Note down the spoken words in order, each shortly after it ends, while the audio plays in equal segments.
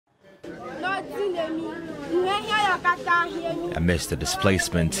Amidst the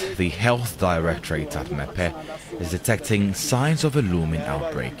displacement, the Health Directorate at Mepe is detecting signs of a looming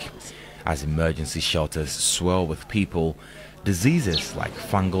outbreak. As emergency shelters swell with people, diseases like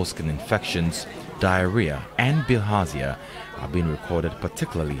fungal skin infections, diarrhea and bilharzia are being recorded,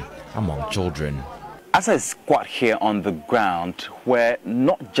 particularly among children. As I squat here on the ground, where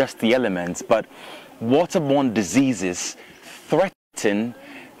not just the elements but waterborne diseases threaten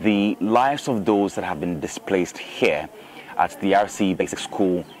the lives of those that have been displaced here at the RC Basic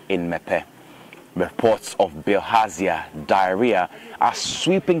School in Mepe. Reports of bilharzia, diarrhea are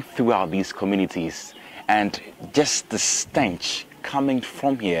sweeping throughout these communities, and just the stench coming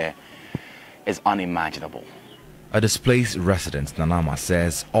from here is unimaginable. A displaced resident, Nanama,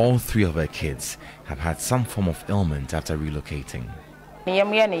 says all three of her kids have had some form of ailment after relocating.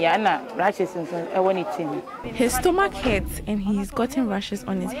 His stomach hurts and he's gotten rashes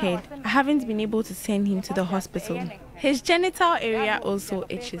on his head. I haven't been able to send him to the hospital. His genital area also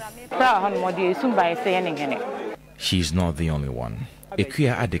itches. She's not the only one.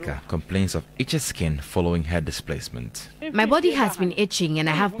 Ekuya Adika complains of itchy skin following her displacement. My body has been itching and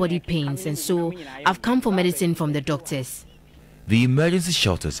I have body pains, and so I've come for medicine from the doctors. The emergency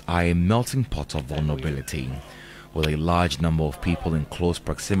shelters are a melting pot of vulnerability. With a large number of people in close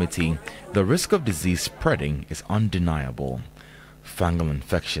proximity, the risk of disease spreading is undeniable. Fungal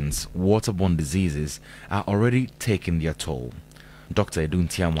infections, waterborne diseases are already taking their toll. Dr. Edun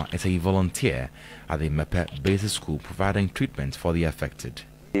Tiamwa is a volunteer at the Mepe Basic School providing treatment for the affected.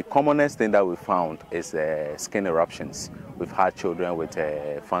 The commonest thing that we found is skin eruptions. We've had children with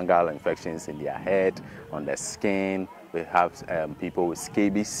fungal infections in their head, on their skin. We have people with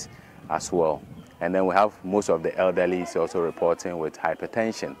scabies as well. And then we have most of the elderly also reporting with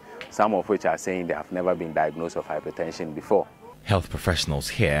hypertension, some of which are saying they have never been diagnosed of hypertension before. Health professionals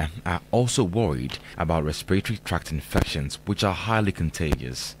here are also worried about respiratory tract infections, which are highly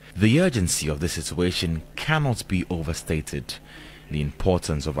contagious. The urgency of this situation cannot be overstated. The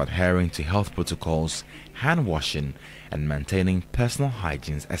importance of adhering to health protocols, hand washing, and maintaining personal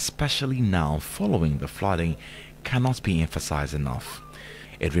hygiene, especially now following the flooding, cannot be emphasized enough.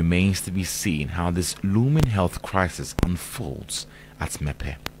 It remains to be seen how this looming health crisis unfolds at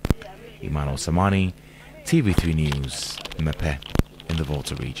Mepe. Emmanuel Samani, TV3 News, Mepe, in the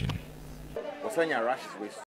Volta region.